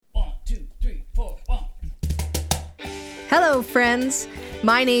Hello, friends.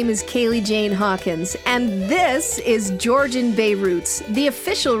 My name is Kaylee Jane Hawkins, and this is Georgian Bay Roots, the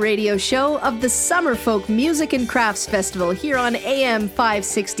official radio show of the Summer Folk Music and Crafts Festival here on AM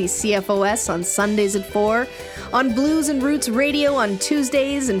 560 CFOS on Sundays at 4, on Blues and Roots Radio on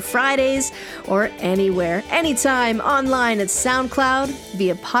Tuesdays and Fridays, or anywhere, anytime online at SoundCloud,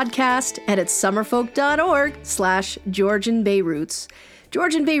 via podcast, and at summerfolk.org/Georgian Bay Roots.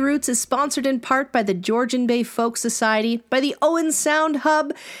 Georgian Bay Roots is sponsored in part by the Georgian Bay Folk Society, by the Owen Sound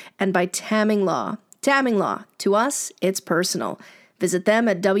Hub, and by Tamming Law. Tamming Law, to us, it's personal. Visit them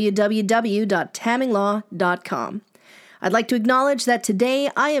at www.tamminglaw.com. I'd like to acknowledge that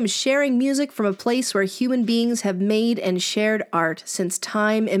today I am sharing music from a place where human beings have made and shared art since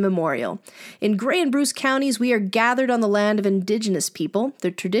time immemorial. In Grey and Bruce counties, we are gathered on the land of Indigenous people,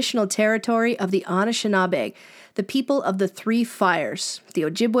 the traditional territory of the Anishinaabe, the people of the Three Fires, the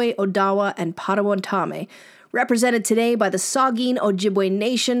Ojibwe, Odawa, and Potawatomi, represented today by the Saugeen Ojibwe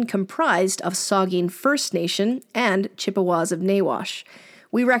Nation, comprised of Saugeen First Nation and Chippewas of Nawash.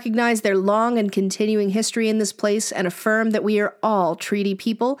 We recognize their long and continuing history in this place and affirm that we are all treaty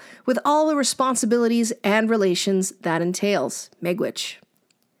people with all the responsibilities and relations that entails. Miigwech.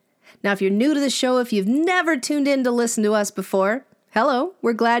 Now, if you're new to the show, if you've never tuned in to listen to us before, hello,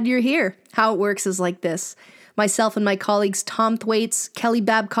 we're glad you're here. How it works is like this. Myself and my colleagues Tom Thwaites, Kelly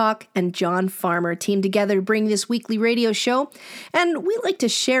Babcock, and John Farmer team together to bring this weekly radio show, and we like to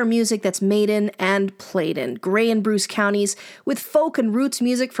share music that's made in and played in Grey and Bruce counties with folk and roots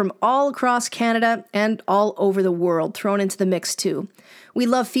music from all across Canada and all over the world thrown into the mix too. We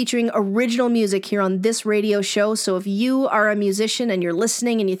love featuring original music here on this radio show, so if you are a musician and you're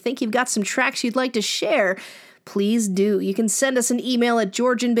listening and you think you've got some tracks you'd like to share, please do. You can send us an email at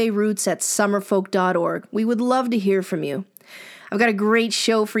georgianbayroots@summerfolk.org. We would love to hear from you. I've got a great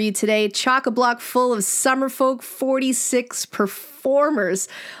show for you today, chock-a-block full of Summerfolk 46 performers.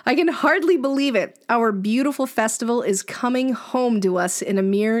 I can hardly believe it. Our beautiful festival is coming home to us in a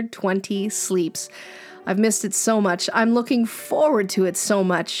mere 20 sleeps. I've missed it so much. I'm looking forward to it so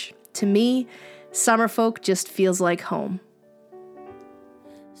much. To me, Summerfolk just feels like home.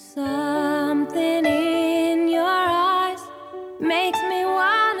 Something in your eyes makes me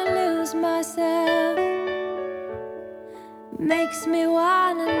wanna lose myself. Makes me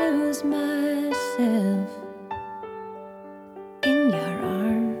wanna lose myself in your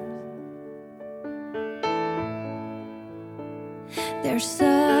arms. There's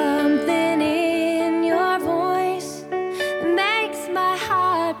something in your voice that makes my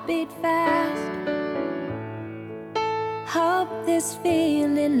heart beat fast. Hope this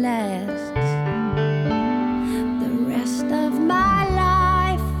feeling lasts the rest of my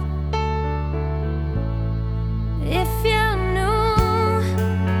life. If you knew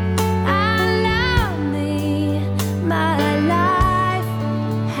how lonely my life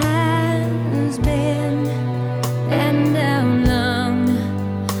has been, and how long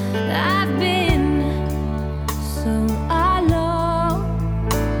I've been so alone.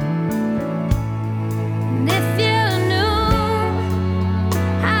 And if you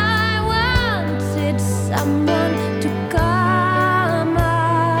someone to come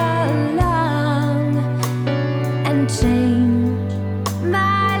along and change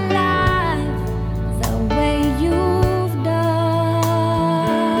my life the way you've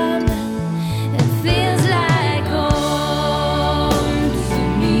done. It feels like home to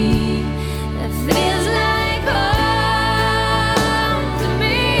me. It feels like home to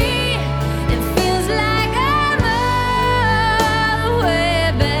me. It feels like I'm all the way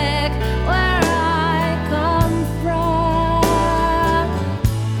back where I come from.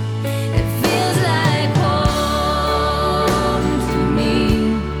 It feels like home to me.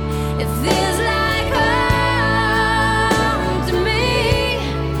 It feels like home to me.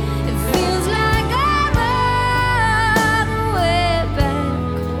 It feels like I'm all the way back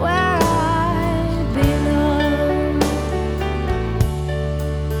where I belong.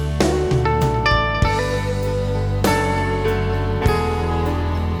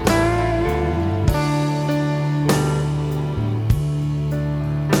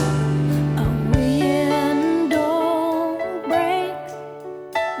 A window breaks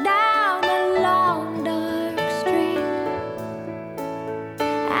down a long dark street,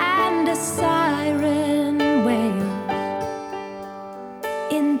 and a siren wails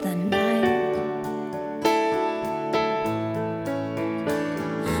in the night.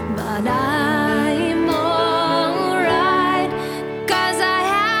 But I'm alright, 'cause I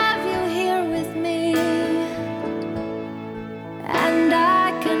have you here with me. And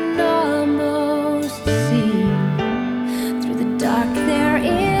I can almost see through the dark there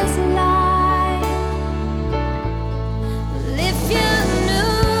is light.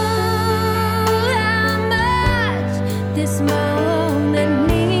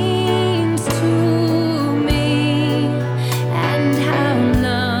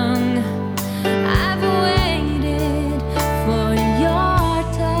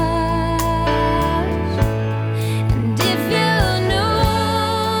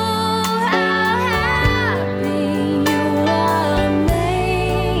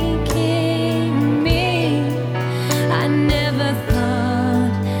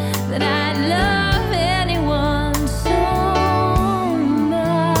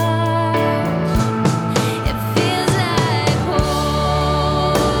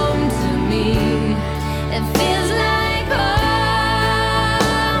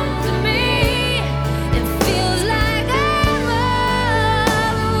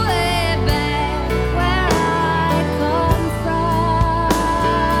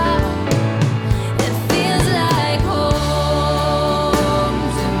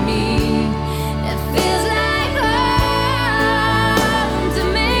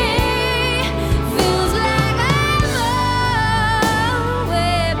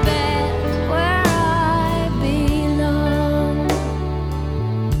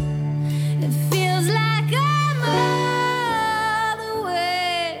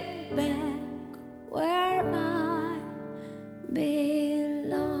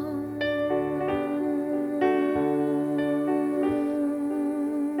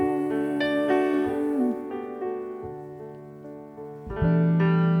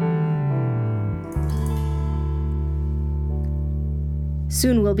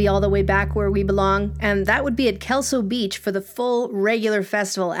 Soon we'll be all the way back where we belong, and that would be at Kelso Beach for the full regular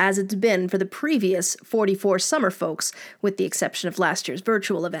festival as it's been for the previous 44 Summer Folks, with the exception of last year's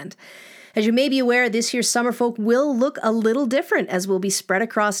virtual event. As you may be aware, this year's Summerfolk will look a little different as we'll be spread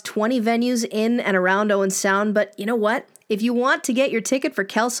across 20 venues in and around Owen Sound, but you know what? If you want to get your ticket for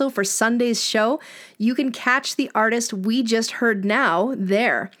Kelso for Sunday's show, you can catch the artist we just heard now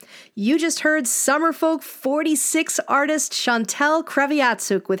there. You just heard Summerfolk 46 artist Chantel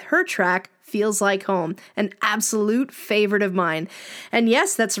Kreviatsuk with her track, Feels Like Home, an absolute favorite of mine. And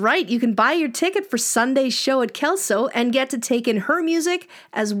yes, that's right, you can buy your ticket for Sunday's show at Kelso and get to take in her music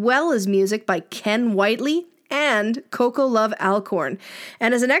as well as music by Ken Whiteley and Coco Love Alcorn.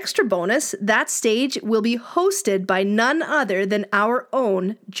 And as an extra bonus, that stage will be hosted by none other than our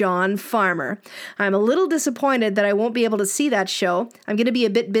own John Farmer. I'm a little disappointed that I won't be able to see that show. I'm going to be a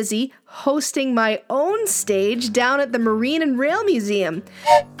bit busy hosting my own stage down at the Marine and Rail Museum.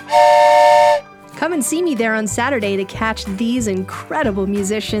 Come and see me there on Saturday to catch these incredible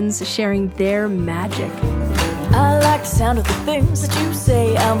musicians sharing their magic. I like the sound of the things that you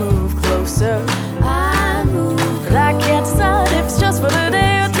say. I'll move closer. I move closer. But I can't decide if it's just for the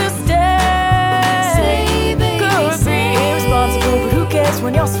day or to stay. Say, baby, could be irresponsible, but who cares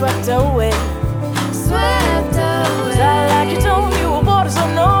when you're swept away? Swept away. 'Cause I like your tone, you were waters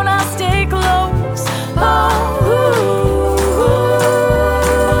unknown. I stay close. Oh, ooh.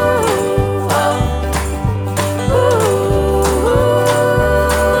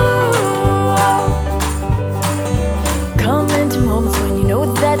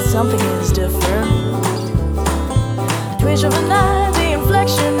 Something is different. Twitch of an eye, the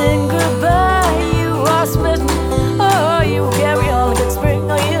inflection in goodbye. You are smitten, oh, you carry on like a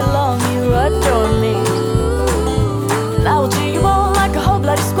spring all year long. You adore me, and I will cheer you on like a whole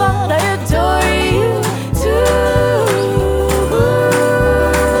bloody squad. I adore you too.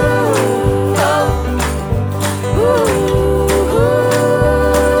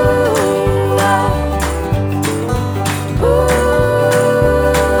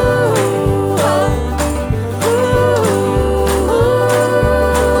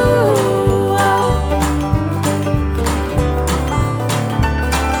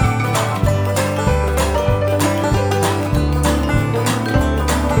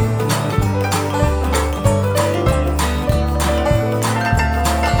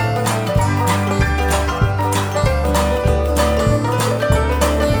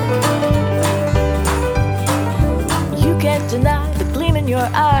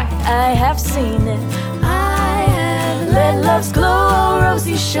 I have seen it. I have let love's glow,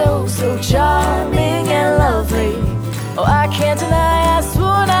 rosy show, so charming and lovely. Oh, I can't deny I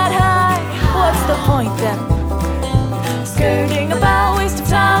swore not high. What's the point then? Skirting about, waste of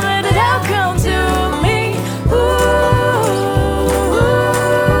time, let it all come to me.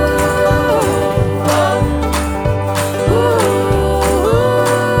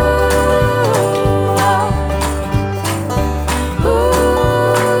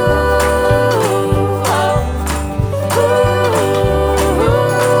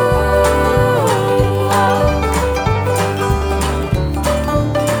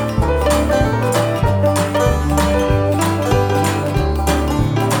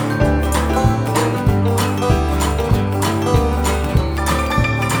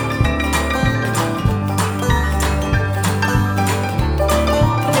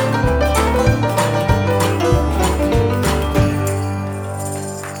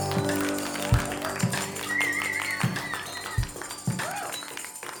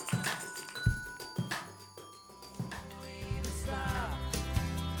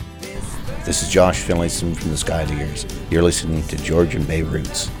 This is Josh Finlayson from the Skydiggers. You're listening to Georgian Bay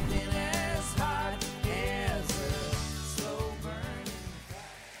Roots.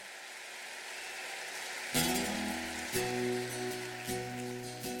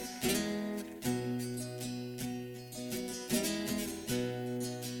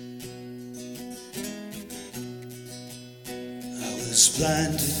 I was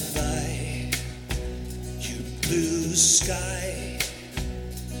blinded by your blue sky.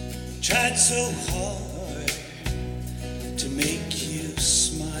 Tried so hard to make you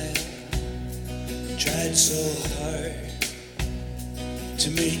smile. Tried so hard to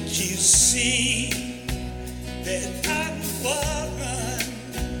make you see that I'm the one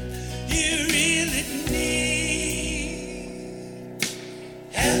you really need.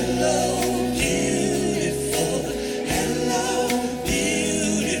 Hello, beautiful. Hello,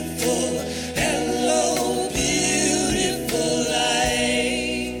 beautiful. Hello, beautiful light.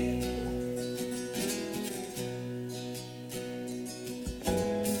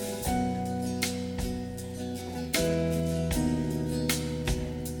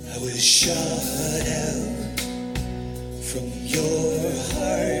 was shut out from your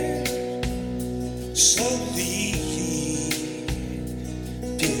heart. Slowly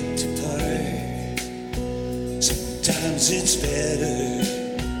picked apart. Sometimes it's better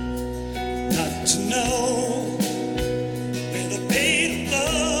not to know where the pain of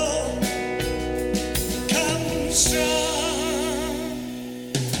love comes from.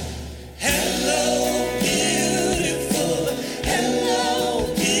 Hello, beautiful.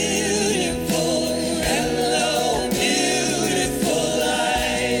 Hello, beautiful. Hello, beautiful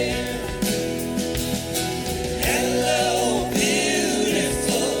life. Hello,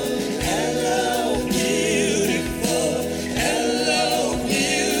 beautiful. Hello, beautiful. Hello,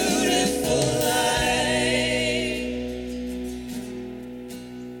 beautiful life.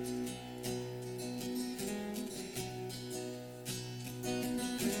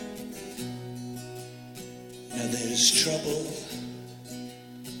 Now there's trouble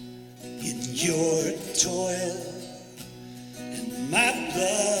in your toil, and my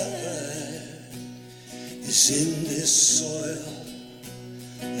blood is in this soil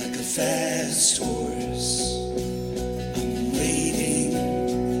like a fast horse. I'm waiting,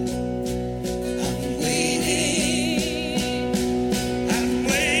 I'm waiting, I'm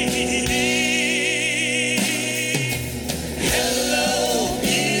waiting. Hello,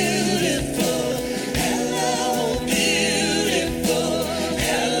 beautiful. Hello, beautiful.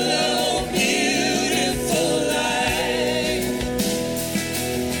 Hello, beautiful life.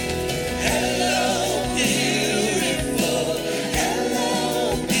 Hello, beautiful. Hello,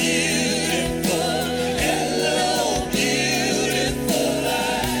 beautiful. Hello, beautiful life.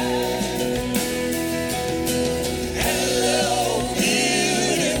 Hello,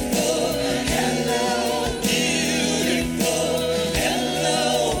 beautiful. Hello, beautiful.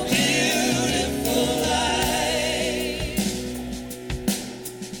 Hello, beautiful life.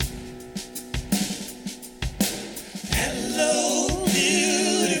 Hello,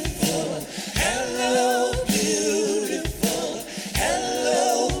 beautiful. Hello, beautiful.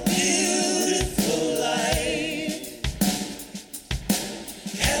 Hello, beautiful life.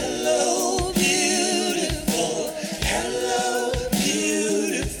 Hello, beautiful. Hello,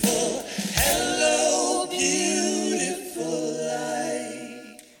 beautiful. Hello, beautiful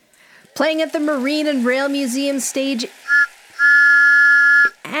life. Playing at the Marine and Rail Museum stage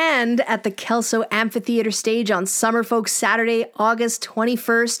and at the Kelso Amphitheater stage on Summerfolk Saturday, August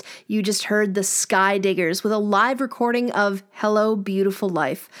 21st, you just heard the Sky Diggers with a live recording of Hello, Beautiful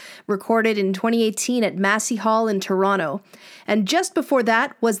Life, recorded in 2018 at Massey Hall in Toronto. And just before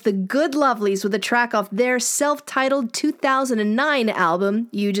that was the Good Lovelies with a track off their self-titled 2009 album,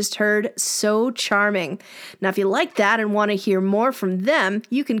 you just heard So Charming. Now, if you like that and want to hear more from them,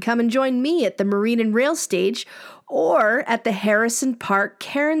 you can come and join me at the Marine and Rail stage or at the Harrison Park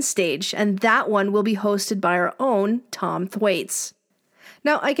Cairn stage, and that one will be hosted by our own Tom Thwaites.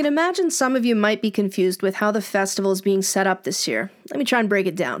 Now, I can imagine some of you might be confused with how the festival is being set up this year. Let me try and break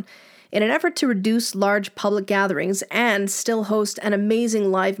it down. In an effort to reduce large public gatherings and still host an amazing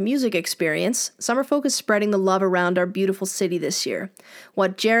live music experience, Summerfolk is spreading the love around our beautiful city this year.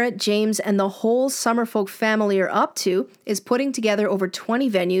 What Jarrett, James, and the whole Summerfolk family are up to is putting together over 20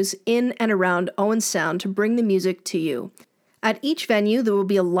 venues in and around Owen Sound to bring the music to you. At each venue, there will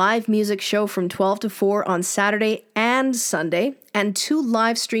be a live music show from 12 to 4 on Saturday and Sunday, and 2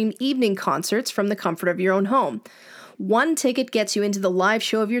 live stream evening concerts from the comfort of your own home. 1 ticket gets you into the live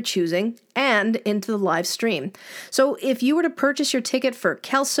show of your choosing and into the live stream. So if you were to purchase your ticket for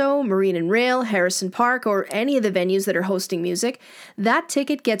Kelso, Marine and Rail, Harrison Park, or any of the venues that are hosting music, that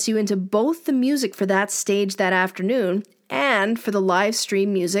ticket gets you into both the music for that stage that afternoon and for the live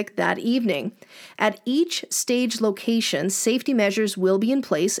stream music that evening. At each stage location, safety measures will be in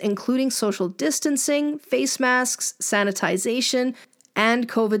place, including social distancing, face masks, sanitization, and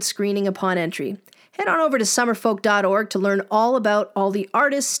COVID screening upon entry. Head on over to summerfolk.org to learn all about all the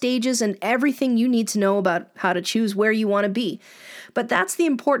artists, stages, and everything you need to know about how to choose where you want to be. But that's the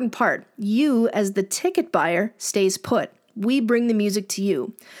important part. You, as the ticket buyer, stays put. We bring the music to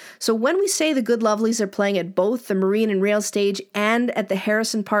you. So when we say the Good Lovelies are playing at both the Marine and Rail stage and at the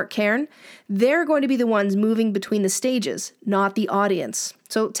Harrison Park Cairn, they're going to be the ones moving between the stages, not the audience.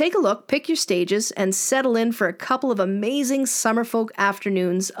 So take a look, pick your stages, and settle in for a couple of amazing Summerfolk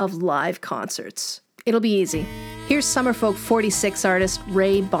afternoons of live concerts. It'll be easy. Here's Summerfolk 46 artist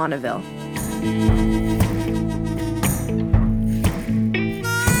Ray Bonneville.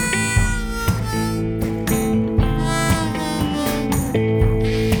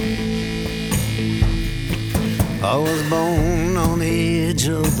 I was born on the edge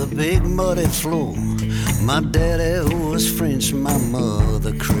of the big muddy flow, My daddy was French, my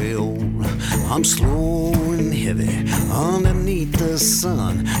mother Creole. I'm slow and heavy underneath the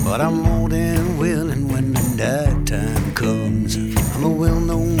sun, but I'm more than willing when the night time comes. I'm a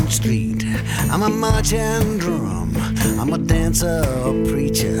well-known street, I'm a march and drum, I'm a dancer, a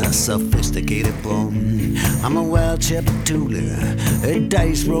preacher, a sophisticated plum. I'm a wild Chapatula, a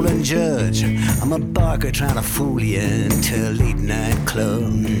dice-rolling judge. I'm a barker trying to fool you into a late-night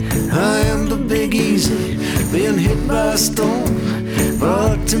club. I am the Big Easy, being hit by a stone,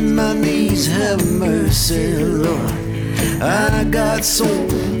 brought to my knees, have mercy, Lord. I got soul,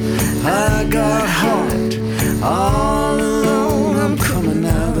 I got heart, all alone I'm coming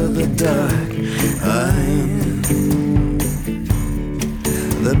out of the dark. I am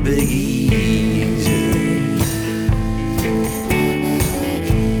the Big Easy.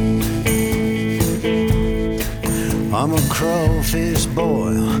 I'm a crawfish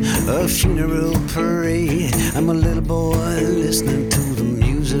boil, a funeral parade. I'm a little boy listening to the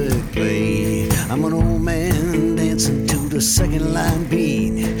music play. I'm an old man dancing to the second line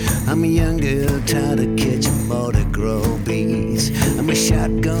beat. I'm a young girl tired of catching Mardi Gras beats. I'm a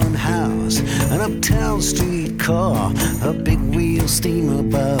shotgun house, an uptown street car, a big wheel steamer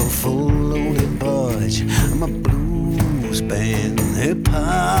by a full-loaded barge. I'm a blues band, a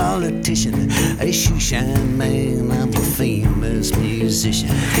politician, a shoeshine man. I'm a famous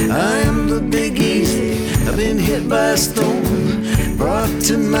musician. I am the Big Easy. I've been hit by a stone, brought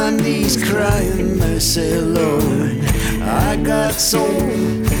to my knees, crying mercy, Lord. I got soul,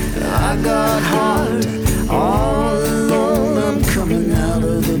 I got heart, all alone I'm coming out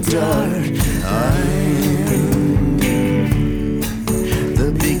of the dark. I am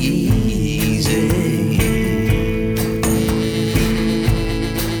the Big Easy.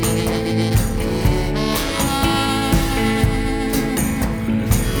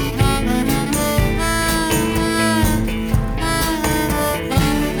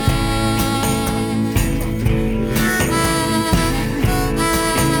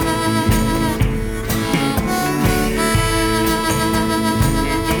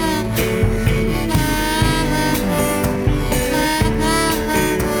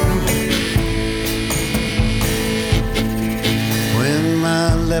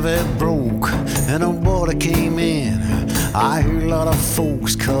 Levee broke and the water came in. I heard a lot of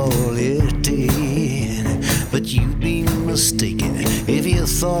folks call it dead, but you'd be mistaken if you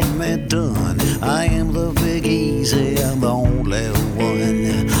thought me done. I am the Big Easy, I'm the only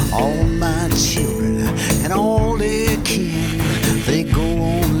one. All my children and all their kin, they go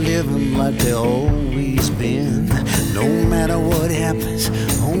on living like they always been. No matter what happens,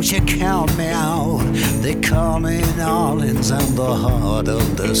 won't you count me out? They call me Orleans, I'm the heart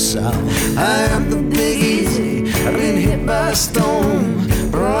of the South. I am the Big Easy, I've been hit by a stone,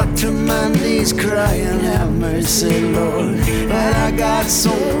 brought to my knees, crying, have mercy, Lord. But I got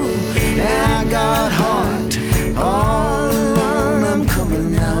soul, and I got heart, all alone I'm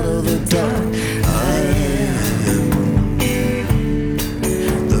coming out of the dark. I am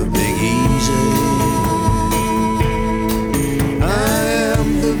the Big Easy. I am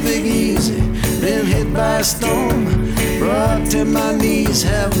the Big Easy, been hit by a storm, brought to my knees,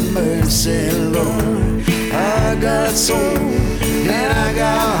 have mercy, Lord. I got soul, and I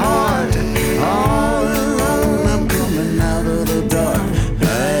got heart, all alone I'm coming out of the dark. I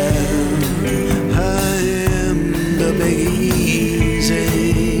am the Big Easy.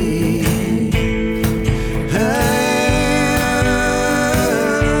 I am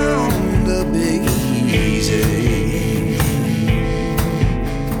the Big Easy.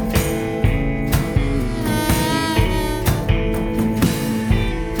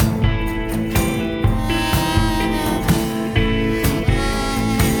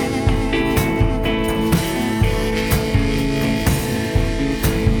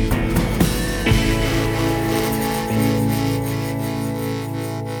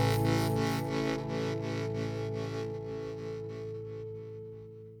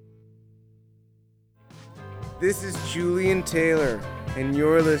 This is Julian Taylor, and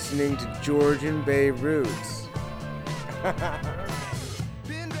you're listening to Georgian Bay Roots.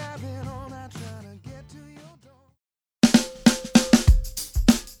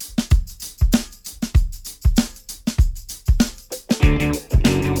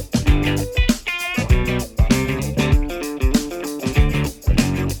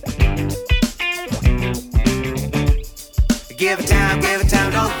 Give it time,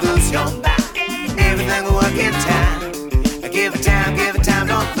 don't lose your mind. Everything will work in time. Give it time,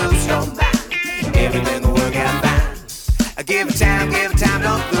 don't lose your mind. Everything will work out fine. Give it time.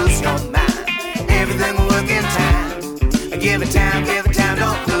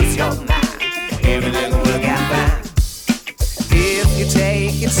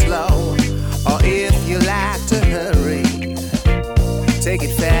 take it slow, or if you like to hurry, take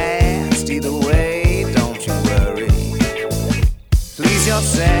it fast. Either way, don't you worry. Please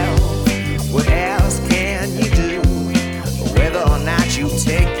yourself, what else can you do? Whether or not you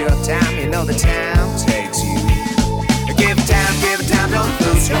take your time, you know the time takes you. Give it time, don't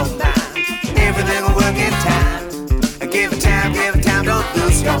lose your mind. Everything will work in time. Give it time, don't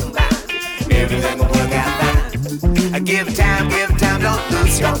lose your mind. Everything will work out fine. Give it time, don't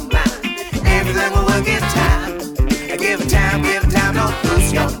lose your mind. Everything will work in time. Give it time, don't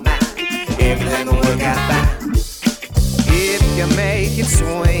lose your mind. Everything will work out fine. If you make it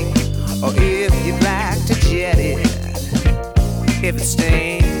swing, or if you'd like to jet it, if it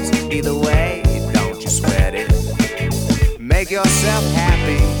stings, either way, don't you sweat it. Make yourself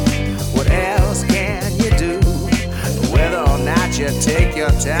happy, what else can you do? Whether or not you take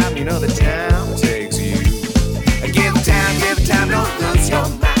your time, you know the time takes you. Give it time, don't lose your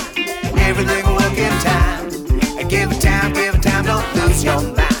mind. Everything will work in time. Give it time, don't lose your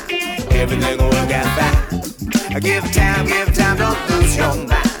mind. Everything will work out fine. Give it time, don't lose your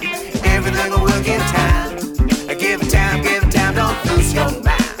mind. Everything will work in time. Give it time, don't lose your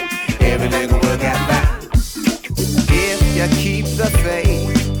mind. Everything will work out fine. If you keep the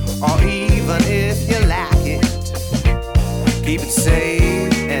faith, or even if you like it, keep it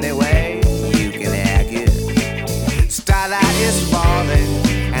safe anyway, you can hack it. Starlight is falling,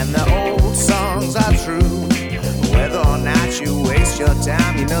 and the old songs are true. Whether or not you waste your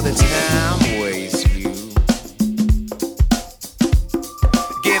time, you know the time wastes you.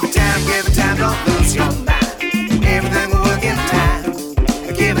 Give it time, don't lose your mind. Everything will work in time.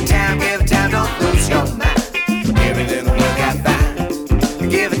 Give it time, don't lose your mind. Everything will work out fine.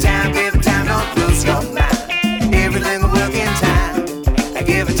 Give it time, don't lose your mind. Everything will work in time.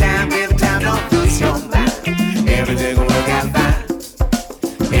 Give it time, don't lose your mind. Everything will work out fine.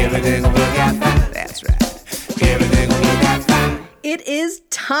 Everything will work out fine. That's right. Everything will work out fine. It is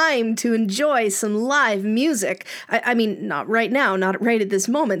time to enjoy some live music. I mean, not right now, not right at this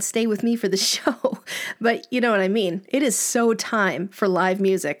moment. Stay with me for the show. But you know what I mean. It is so time for live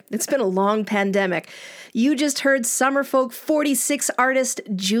music. It's been a long pandemic. You just heard Summerfolk 46 artist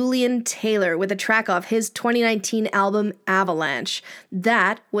Julian Taylor with a track off his 2019 album Avalanche.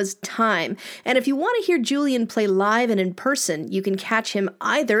 That was Time. And if you want to hear Julian play live and in person, you can catch him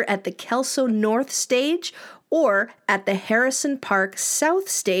either at the Kelso North stage or at the Harrison Park South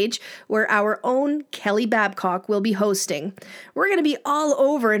stage, where our own Kelly Babcock will be hosting. We're going to be all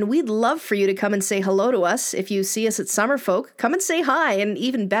over, and we'd love for you to come and say hello to us. If you see us at Summerfolk, come and say hi, and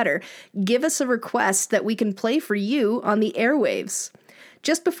even better, give us a request that we can play for you on the airwaves.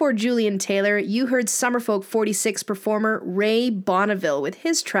 Just before Julian Taylor, you heard Summerfolk 46 performer Ray Bonneville with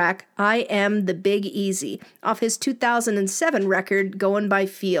his track, I Am the Big Easy, off his 2007 record, Goin' by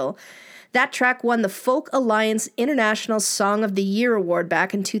Feel. That track won the Folk Alliance International Song of the Year Award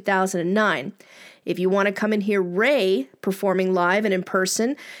back in 2009. If you want to come and hear Ray performing live and in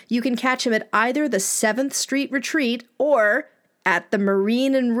person, you can catch him at either the 7th Street Retreat or at the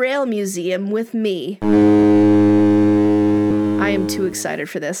Marine and Rail Museum with me. I am too excited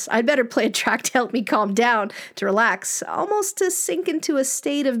for this. I'd better play a track to help me calm down, to relax, almost to sink into a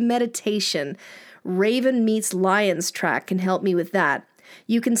state of meditation. Raven Meets Lions track can help me with that.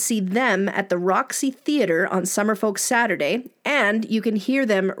 You can see them at the Roxy Theater on Summerfolk Saturday, and you can hear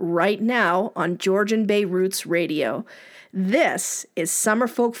them right now on Georgian Bay Roots Radio. This is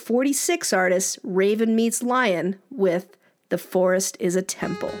Summerfolk 46 artist Raven Meets Lion with The Forest is a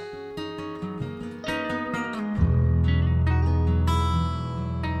Temple.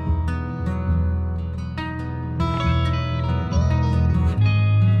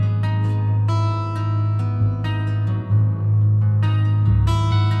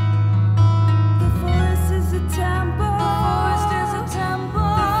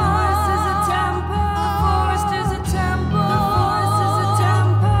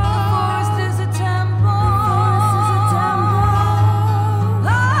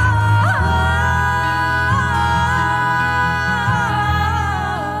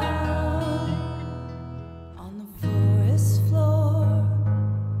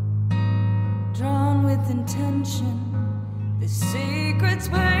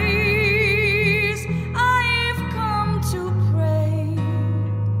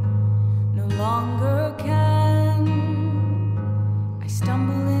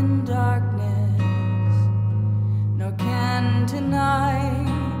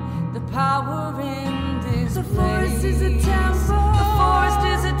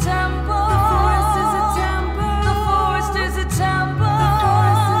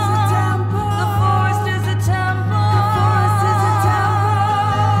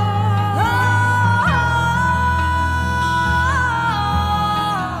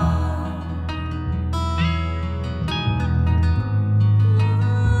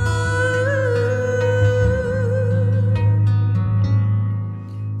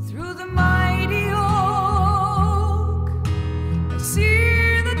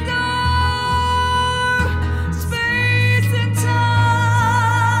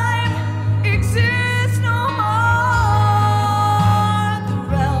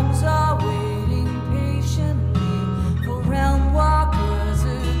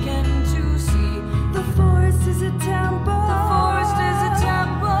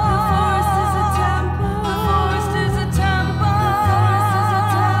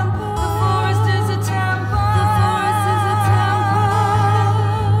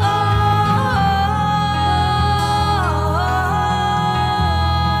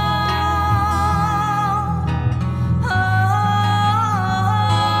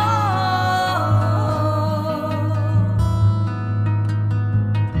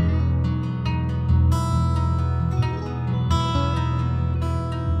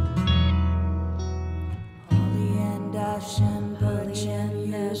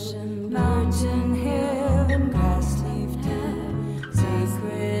 mountain heaven, grass leaf dew,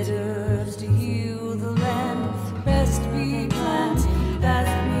 sacred herbs to heal the land, best be planting,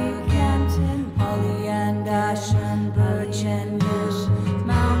 best be canting, holly and ash and birch and bush,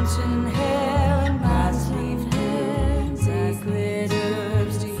 mountain heron, grass leaf dew, sacred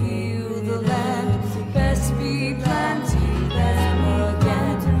herbs to heal the land, best be planting, best be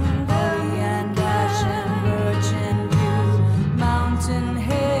canting, holly and ash and birch and bush, mountain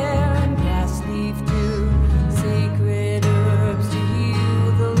heron, grass leaf dew, sacred herbs to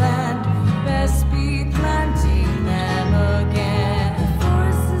heal the land, best be planting them again. The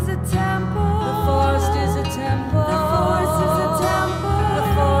forest is a temple. The forest is a temple. The forest is a temple. The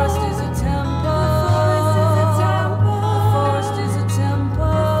forest is a temple. The forest is a temple. The forest is a temple.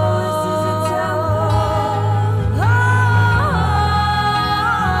 The forest is a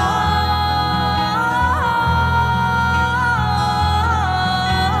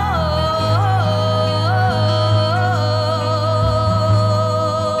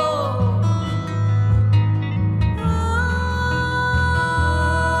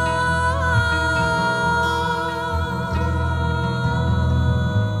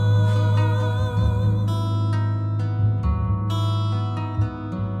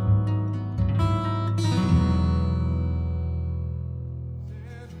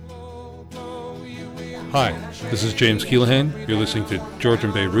Hi, this is James Keelahan. You're listening to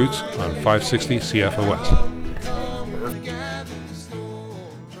Georgian Bay Roots on 560 CFOS.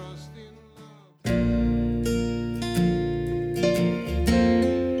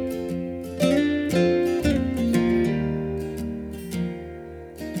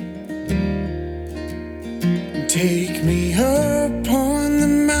 Take me up on the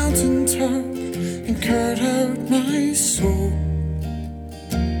mountaintop and cut out my soul.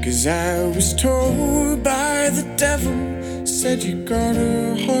 'Cause I was told by the devil, said you got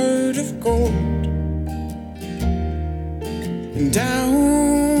a heart of gold. And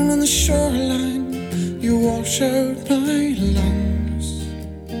down on the shoreline, you wash out my lungs.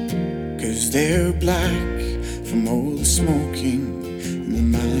 'Cause they're black from all the smoking and the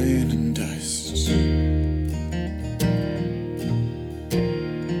mining dust.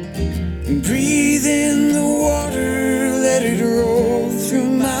 And breathe in the water, let it roll through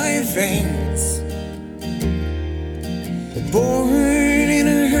my veins. Born in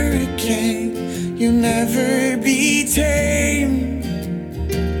a hurricane, you'll never be tame.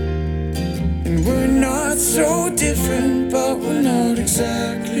 And we're not so different, but we're not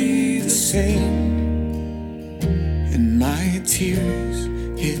exactly the same. And my tears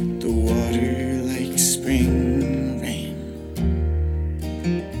hit the water like spring rain.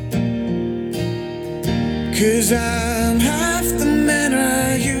 'Cause I'm half the man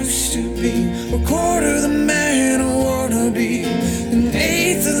I used to be, a quarter the man I wanna be, an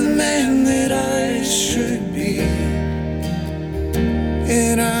eighth of the man that I should be.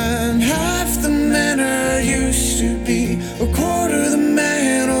 And I'm half the man I used to be, a quarter the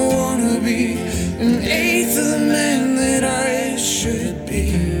man I wanna be, an eighth of the man that I should be.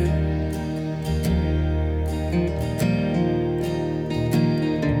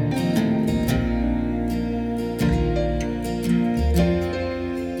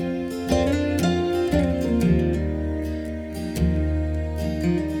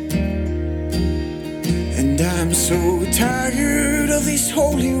 I'm so tired of this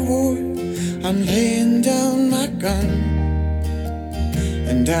holy war, I'm laying down my gun.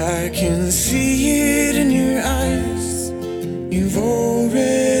 And I can see it in your eyes, you've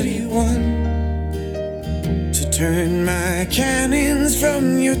already won. To turn my cannons from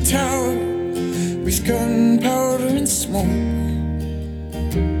your tower with gunpowder and smoke.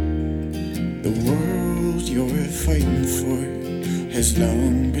 The world you're fighting for has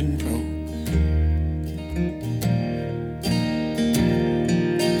long been broke.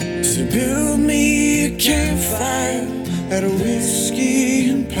 So build me a campfire out of whiskey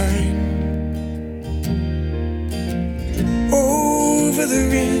and pine, over the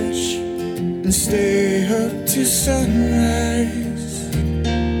ridge and stay up to sunrise,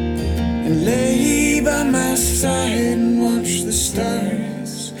 and lay by my side and watch the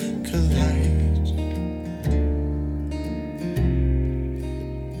stars collide.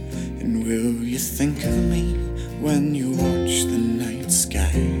 And will you think of me when you watch the night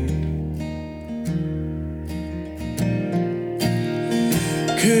sky?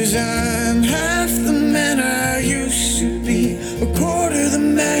 'Cause I'm half the man I used to be, a quarter the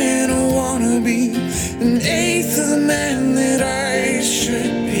man I wanna be, an eighth of the man that I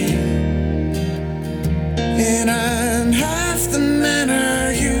should be. And I'm half the man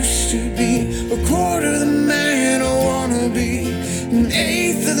I used to be, a quarter the man I wanna be, an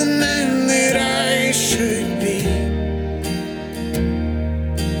eighth of the the man that I should be.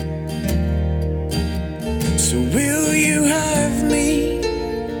 So will you have me?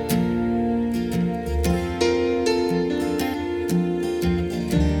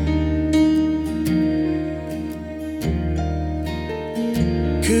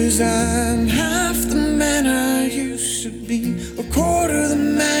 'Cause I'm half the man I used to be, a quarter the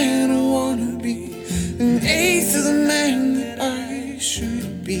man I wanna be, an eighth of the man that I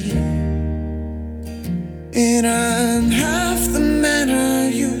should be. And I'm half the man I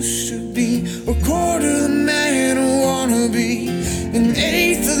used to be, a quarter the man I wanna be, an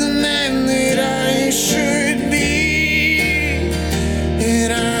eighth of the man that I should be.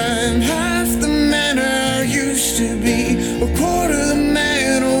 And I'm half the man I used to be, a quarter the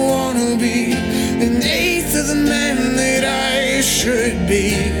man I wanna be, an eighth of the man that I should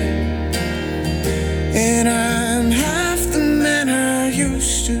be. And I'm half the man I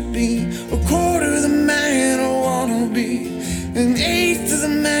used to be, a quarter the man I wanna be, an eighth of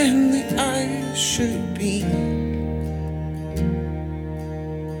the man that I should be.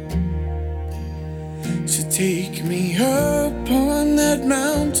 So take me up on that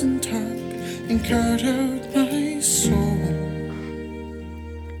mountaintop and cut out my soul.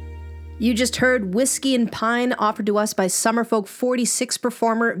 You just heard Whiskey and Pine, offered to us by Summerfolk 46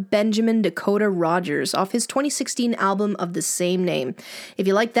 performer Benjamin Dakota Rogers off his 2016 album of the same name. If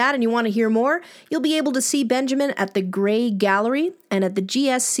you like that and you want to hear more, you'll be able to see Benjamin at the Grey Gallery and at the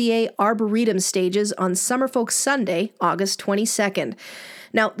GSCA Arboretum stages on Summerfolk Sunday, August 22nd.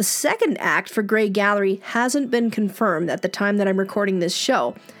 Now, the second act for Grey Gallery hasn't been confirmed at the time that I'm recording this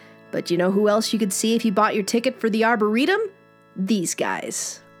show. But you know who else you could see if you bought your ticket for the Arboretum? These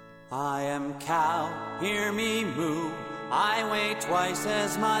guys. I am cow, hear me moo. I weigh twice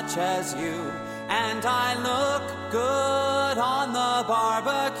as much as you, and I look good on the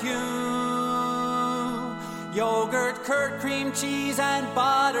barbecue. Yogurt, curd, cream, cheese, and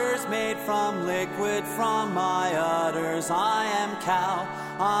butters made from liquid from my udders. I am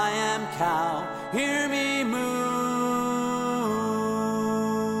cow, hear me moo.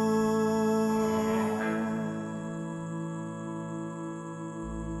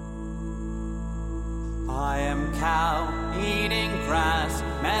 I am cow, eating grass,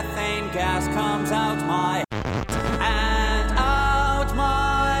 methane gas comes out my and out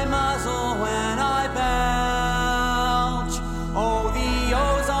my muzzle when I belch. Oh, the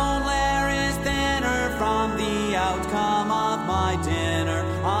ozone layer is thinner from the outcome of my dinner.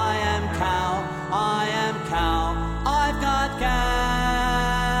 I am cow, I've got gas.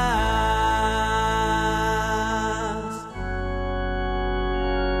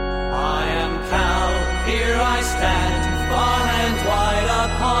 I am cow, here I stand, far and wide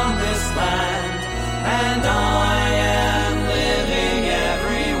upon this land, and I am living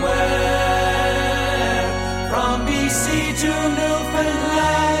everywhere. From BC to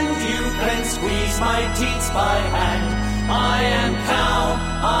Newfoundland, you can squeeze my teats by hand. I am cow,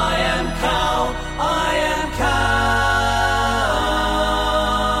 I am cow, I am cow.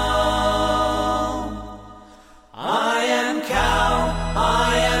 I am cow,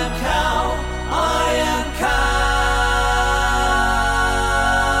 I am cow, I am cow.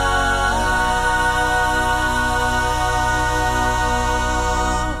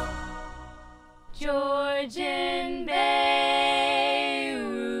 Georgian Bay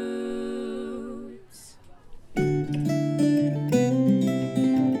Roots.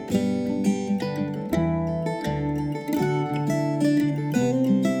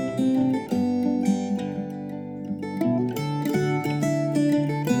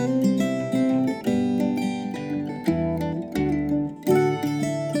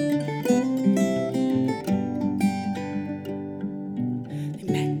 They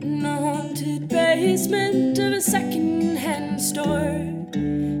met in the haunted basement of a second-hand store.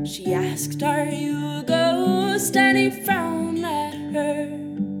 She asked, "Are you a ghost?" and he frowned at her.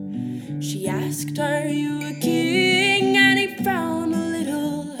 She asked, "Are you a king?" and he frowned a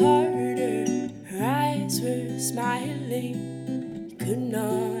little harder. Her eyes were smiling, he could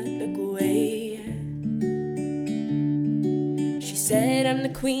not look away. She said, "I'm the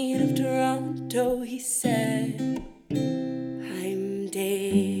Queen of Toronto." He said, "I'm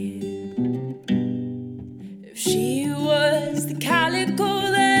dead." If she was the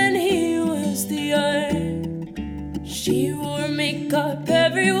calico, then he was the yarn. She wore makeup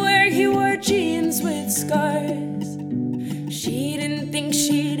everywhere, he wore jeans with scars. She didn't think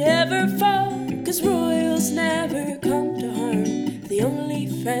she'd ever fall, 'cause royals never come to harm. The only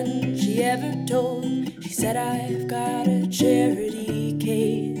friend she ever told, she said, "I've got a charity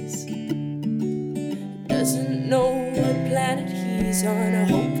case." Doesn't know what planet he's on, I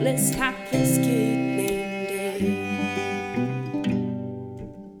hope hapless kid named Dave.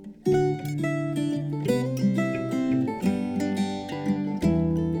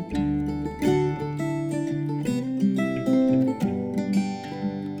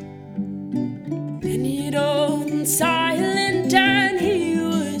 And he'd owned silent and he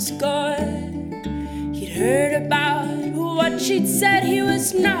was gone. He'd heard about what she'd said, he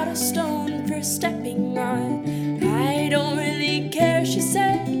was not a stone for stepping on. I don't really care, she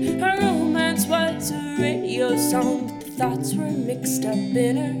said. Her romance was a radio song, but the thoughts were mixed up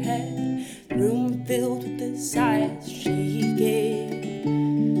in her head. The room filled with the sighs she gave.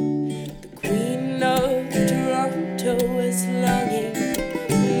 The Queen of Toronto was longing for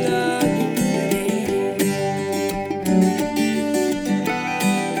Dave.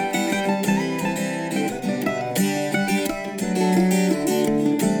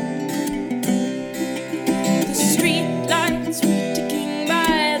 The street lights were ticking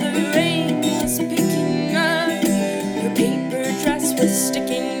by, the rain was picking up. Her paper dress was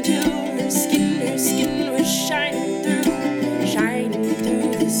sticking to her skin was shining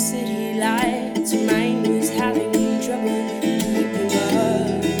through the city lights. Her mind was having trouble keeping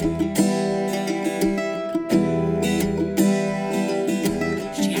up.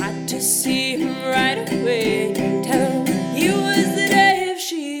 She had to see him right away, tell him he was the Dave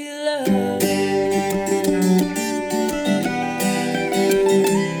she loved.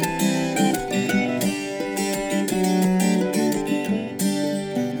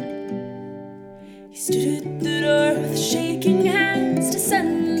 He stood at the door with shaking hands to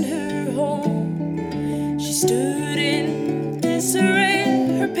send her home. She stood in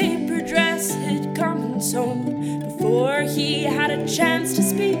disarray, her paper dress had come and sewn. Before he had a chance to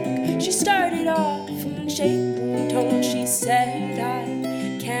speak, she started off in shaking tones. She said,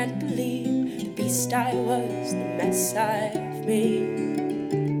 I can't believe the beast I was, the mess I've made.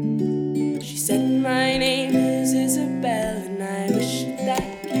 She said, my name is Isabel, and I wish that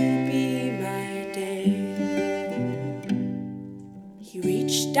you'd be my Dave. He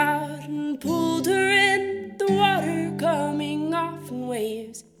reached out and pulled her in, the water coming off in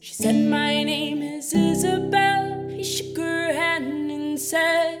waves. She said, my name is Isabel. He shook her hand and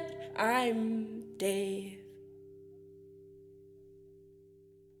said, I'm Dave.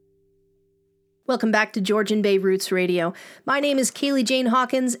 Welcome back to Georgian Bay Roots Radio. My name is Kaylee Jane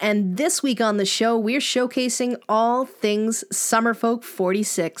Hawkins, and this week on the show, we're showcasing all things Summerfolk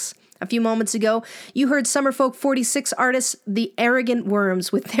 46. A few moments ago, you heard Summerfolk 46 artists The Arrogant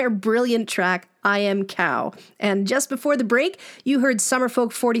Worms with their brilliant track, I Am Cow. And just before the break, you heard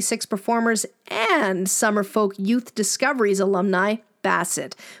Summerfolk 46 performers and Summerfolk Youth Discoveries alumni,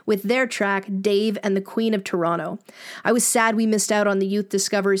 Bassett, with their track, Dave and the Queen of Toronto. I was sad we missed out on the Youth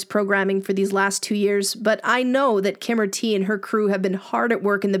Discoveries programming for these last 2 years, but I know that Kimmer T and her crew have been hard at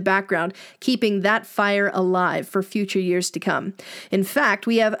work in the background, keeping that fire alive for future years to come. In fact,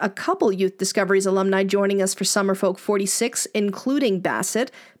 we have a couple Youth Discoveries alumni joining us for Summerfolk 46, including Bassett,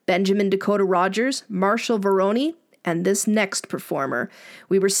 Benjamin Dakota Rogers, Marshall Veroni, and this next performer.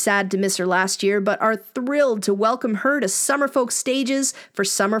 We were sad to miss her last year, but are thrilled to welcome her to Summerfolk stages for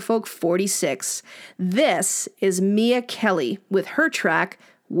Summerfolk 46. This is Mia Kelly with her track,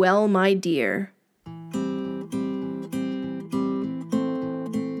 Well, My Dear.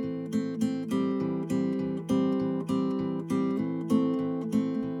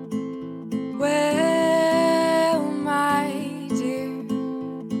 Well, my dear,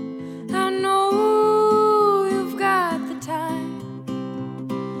 I know you've got the time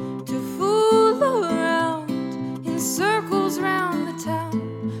to fool around in circles round the town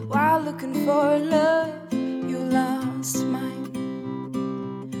while looking for love. You lost mine.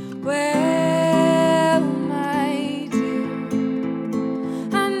 Well, my dear,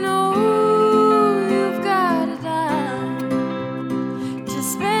 I know you've got a dime to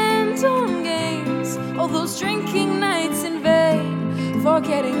spend on games, all those drinking nights in vain,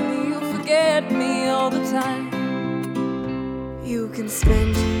 forgetting me, you forget me all the time. You can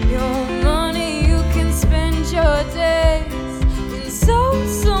spend your money, you can spend your days in so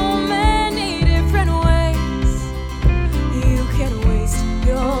many different ways. You can waste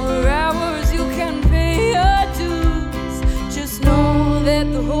your hours, you can pay your dues. Just know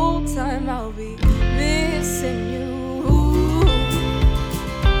that the whole time I'll be missing you.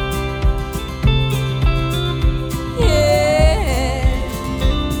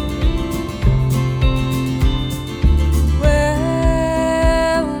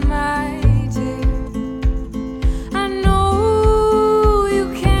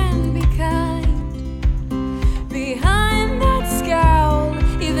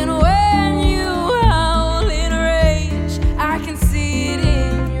 See it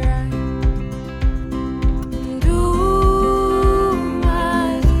in your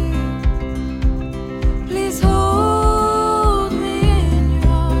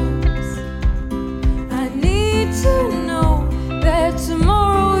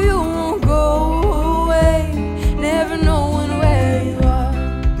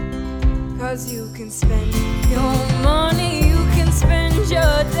can spend your money, you can spend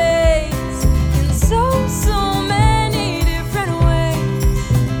your days in so many different ways.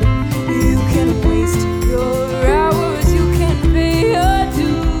 You can waste your hours, you can pay your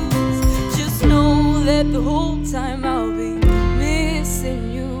dues. Just know that the whole time I'll be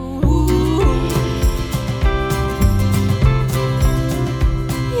missing you.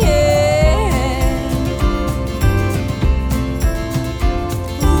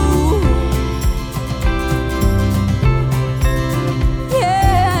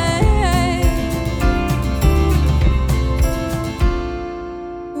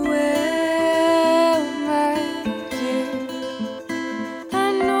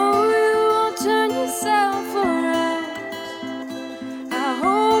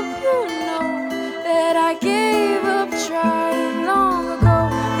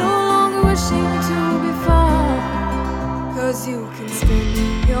 You can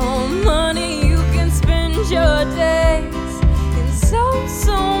spend your money, you can spend your days in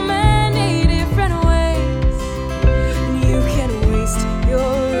so many different ways. And you can waste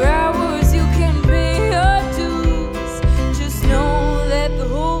your hours, you can pay your dues. Just know that the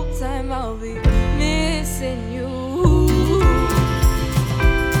whole time I'll be missing you.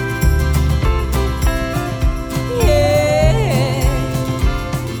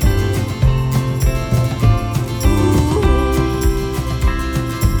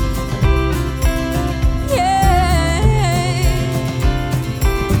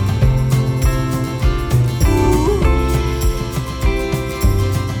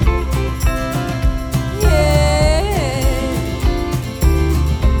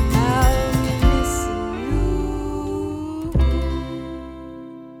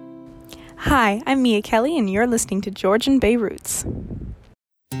 Hi, I'm Mia Kelly, and you're listening to Georgian Bay Roots.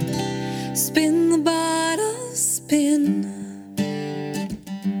 Spin the bottle, spin.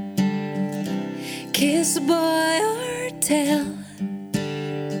 Kiss a boy or tell.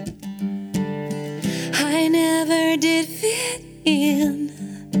 I never did fit in.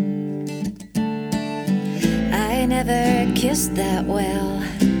 I never kissed that well.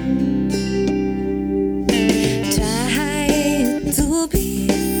 Try to be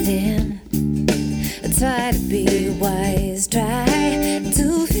thin. Try to be wise, try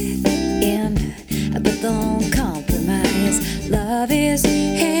to fit in, but don't compromise. Love is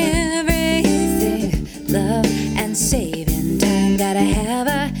everything, love and saving time. Gotta have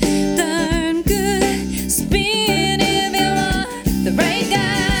a darn good spin if you want the right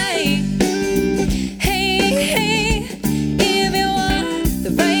guy. Hey, hey, if you want the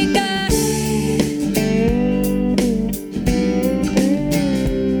right guy.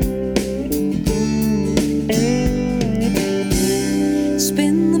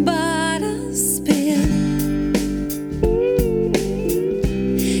 Spin the bottle, spin.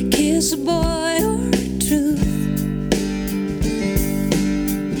 Kiss a boy or truth.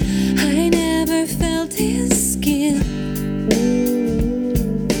 I never felt his skin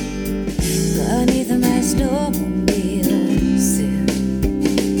beneath my snowmobile suit.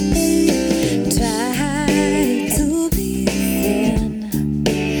 Try to be thin.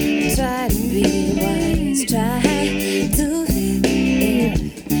 Try to be wise. Try to fit in.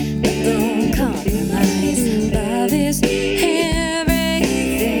 Don't compromise. Love is everything.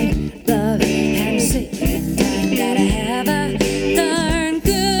 Love and saving time. Gotta have a darn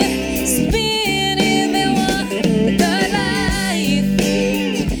good spin if you want the good life.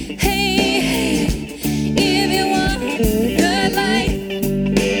 Hey, hey, if you want the good life.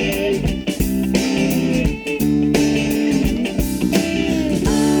 I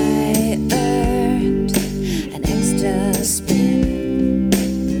earned an extra spin.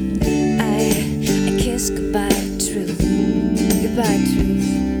 I kissed goodbye truth, goodbye truth.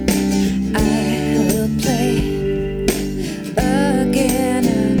 I will play again,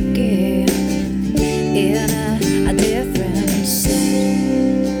 again in a different set.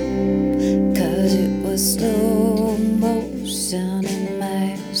 'Cause it was slow motion in my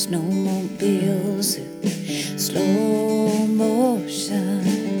snowmobile suit. Slow motion.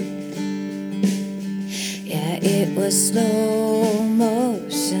 Yeah, it was slow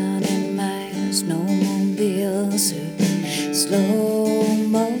motion in my snowmobile suit. Slow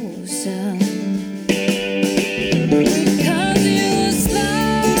motion. 'Cause it was slow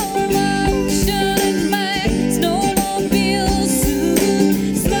motion in my snowmobile suit.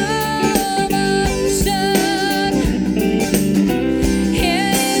 Slow motion.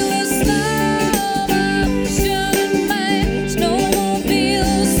 Yeah, it was slow motion in my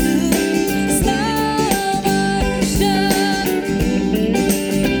snowmobile suit. Slow motion.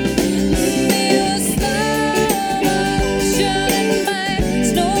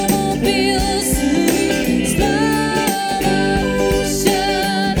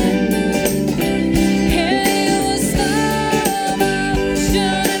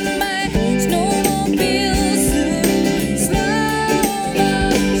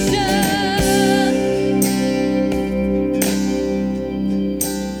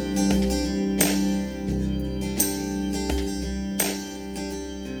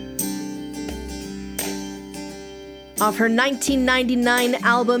 Off her 1999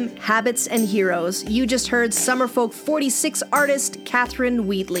 album, Habits and Heroes, you just heard Summerfolk 46 artist Catherine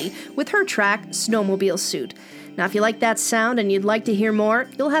Wheatley with her track, Snowmobile Suit. Now, if you like that sound and you'd like to hear more,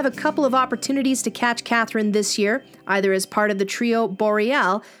 you'll have a couple of opportunities to catch Catherine this year, either as part of the trio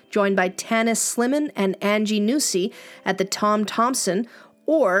Boreal, joined by Tanis Slimman and Angie Nussi at the Tom Thompson,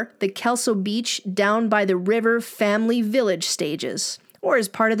 or the Kelso Beach Down by the River Family Village stages, or as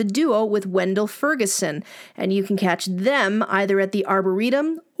part of the duo with Wendell Ferguson, and you can catch them either at the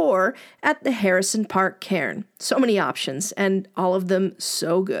Arboretum or at the Harrison Park Cairn. So many options, and all of them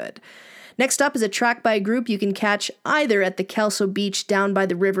so good. Next up is a track by a group you can catch either at the Kelso Beach Down by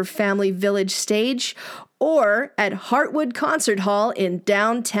the River Family Village stage or at Heartwood Concert Hall in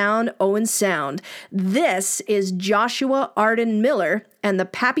downtown Owen Sound. This is Joshua Arden Miller and the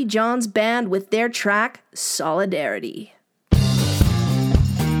Pappy Johns Band with their track, Solidarity.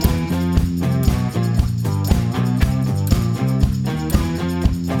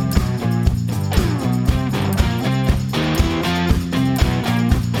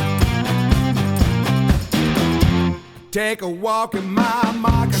 Take a walk in my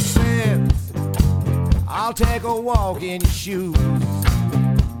moccasins, I'll take a walk in your shoes.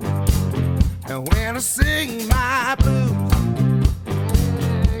 And when I sing my blues,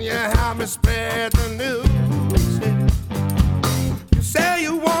 you help me spread the news. You say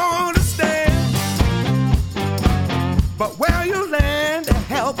you want to stay, but where you lend a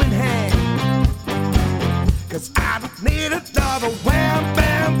helping hand? 'Cause I don't need another wham,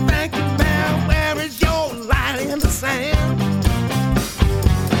 bam, thank you, bam. Where is your line in the sand?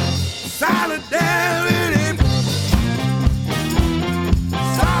 Solidarity,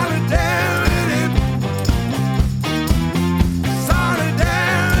 solidarity,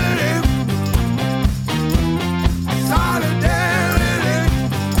 solidarity, solidarity.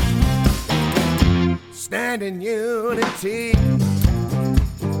 Stand in unity.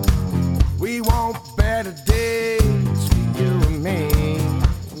 We want better days for you and me.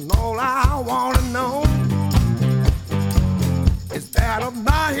 And all I wanna know is that I'm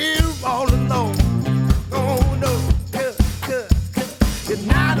not here all alone. Oh no, cause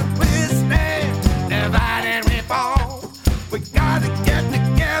united we stand, divided we fall. We gotta get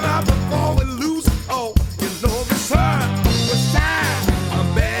together before we lose it all. You know the sun will shine on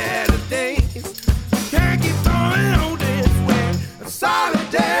better days. Can't keep going on this way.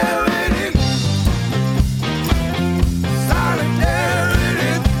 Solidarity, solidarity,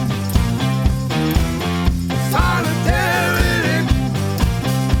 solidarity, solidarity.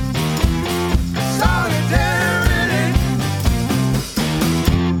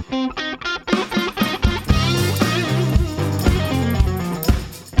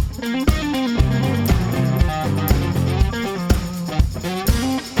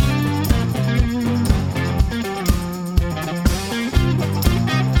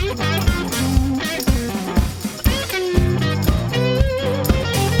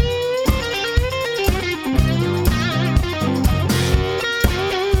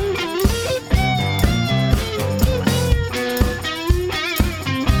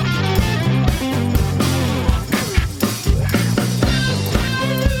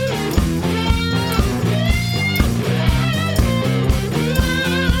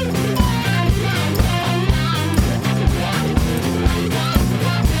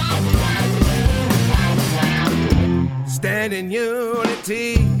 Stand in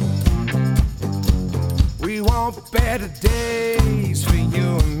unity. We want better days for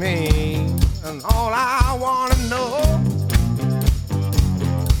you and me. And all I wanna know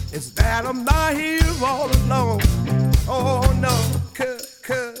is that I'm not here all alone. Oh no, cause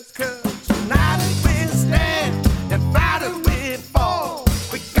united we stand, divided we fall.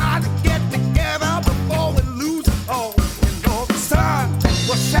 We gotta get together before we lose it all. You know the sun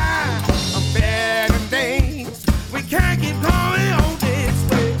will shine on better days. We can't keep going on this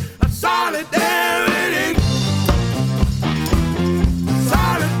way. Solidarity,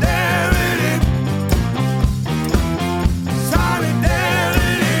 solidarity,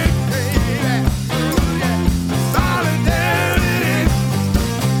 solidarity, baby. Solidarity.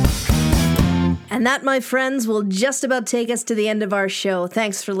 And that, my friends, will just about take us to the end of our show.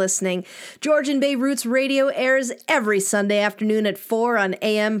 Thanks for listening. Georgian Bay Roots Radio airs every Sunday afternoon at 4 on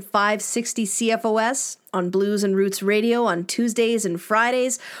AM 560 CFOS, on Blues and Roots Radio on Tuesdays and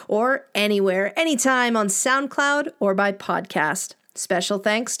Fridays, or anywhere, anytime on SoundCloud or by podcast. Special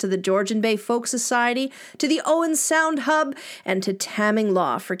thanks to the Georgian Bay Folk Society, to the Owen Sound Hub, and to Tamming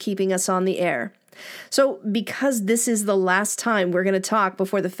Law for keeping us on the air. So, because this is the last time we're going to talk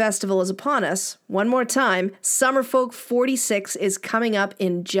before the festival is upon us, one more time, Summerfolk 46 is coming up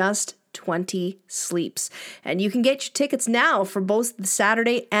in just 20 Sleeps. And you can get your tickets now for both the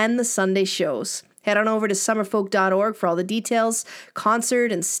Saturday and the Sunday shows. Head on over to summerfolk.org for all the details,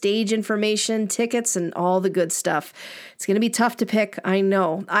 concert and stage information, tickets, and all the good stuff. It's going to be tough to pick, I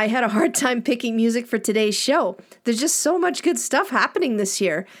know. I had a hard time picking music for today's show. There's just so much good stuff happening this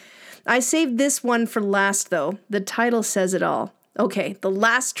year. I saved this one for last, though. The title says it all. Okay, the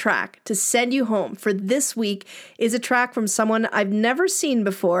last track to send you home for this week is a track from someone I've never seen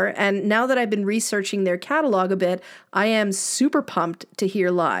before, and now that I've been researching their catalog a bit, I am super pumped to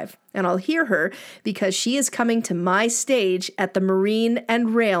hear live. And I'll hear her because she is coming to my stage at the Marine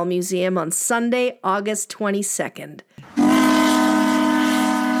and Rail Museum on Sunday, August 22nd.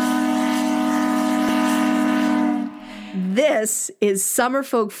 This is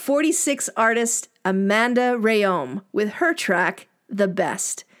Summerfolk 46 artist Amanda Rayome with her track, The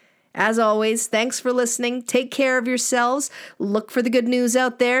Best. As always, thanks for listening. Take care of yourselves. Look for the good news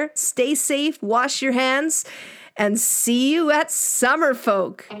out there. Stay safe, wash your hands, and see you at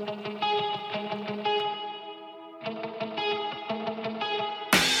Summerfolk.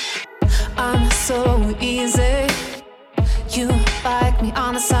 I'm so easy. You like me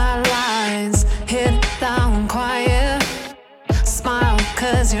on the sidelines. Head down quiet. Smile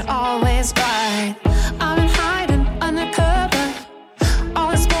cause you're always right. I've been hiding undercover.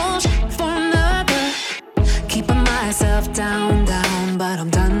 Always bullshit for another. Keeping myself down, but I'm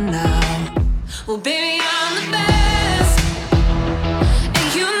done now. Well, baby, I'm the best,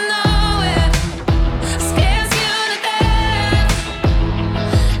 and you know it. Scares you to death,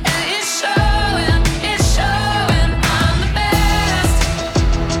 and it's showing. I'm the best,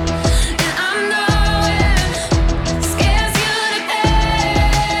 and I know it. Scares you to death.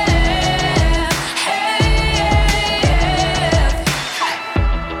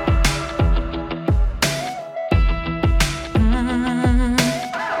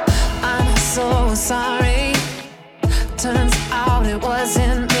 I'm so sorry. Turns out it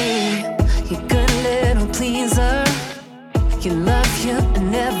wasn't me. You good little pleaser. You love you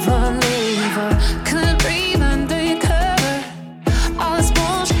and never leave her. Couldn't breathe under your cover. All this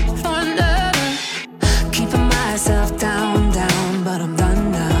bullshit for another. Keeping myself down, but I'm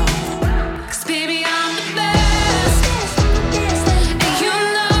done now. 'Cause baby, I'm the best, and you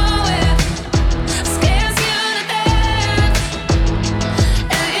know it. Scares you to death,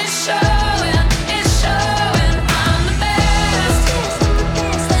 and it's showing. I'm the best,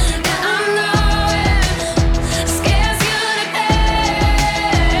 and I know it. Scares you to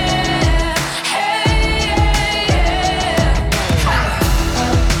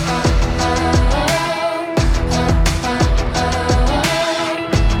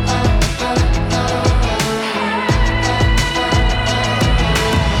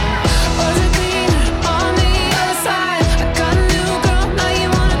Was it cleaner on the other side? I got a new girl, now you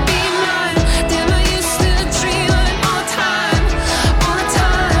wanna be mine. Damn, I used to dream of it all the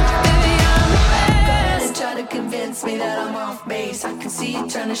time. Baby, I'm the best. They try to convince me that I'm off base. I can see you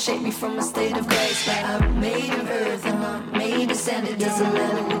trying to shake me from a state of grace. But I'm made of earth and I'm made of sand. It doesn't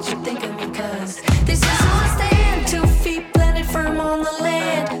matter what you think of me, 'cause this is how I stand. 2 feet planted firm on the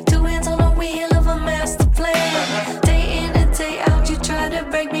land. 2 hands on the wheel of a master plan. Day in and day out you try to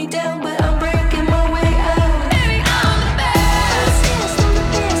break me down, but I'm breaking my way out. Baby, I'm the best,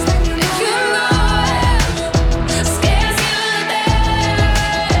 you know it. Scares you to death.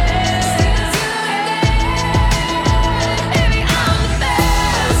 Baby, I'm the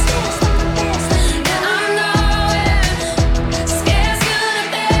best, and I know it. Scares you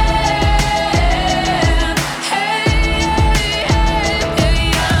to death. Baby,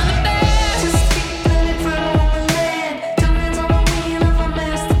 I'm the best. 2 feet planted firm on the land. 2 hands on the wheel of a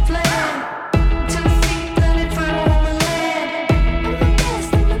master plan. 2 feet planted firm on the land.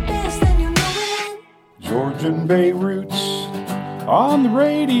 I'm the best, and you know it. Georgian Bay Roots on the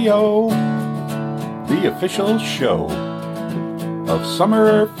radio, the official show of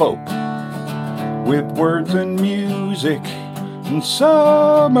Summer Folk, with words and music and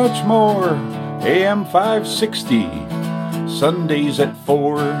so much more. AM 560, Sundays at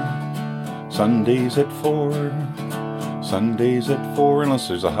 4, Sundays at 4, Sundays at 4, unless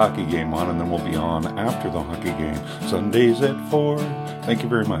there's a hockey game on, and then we'll be on after the hockey game. Sundays at 4. Thank you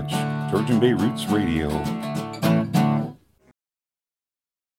very much. Georgian Bay Roots Radio.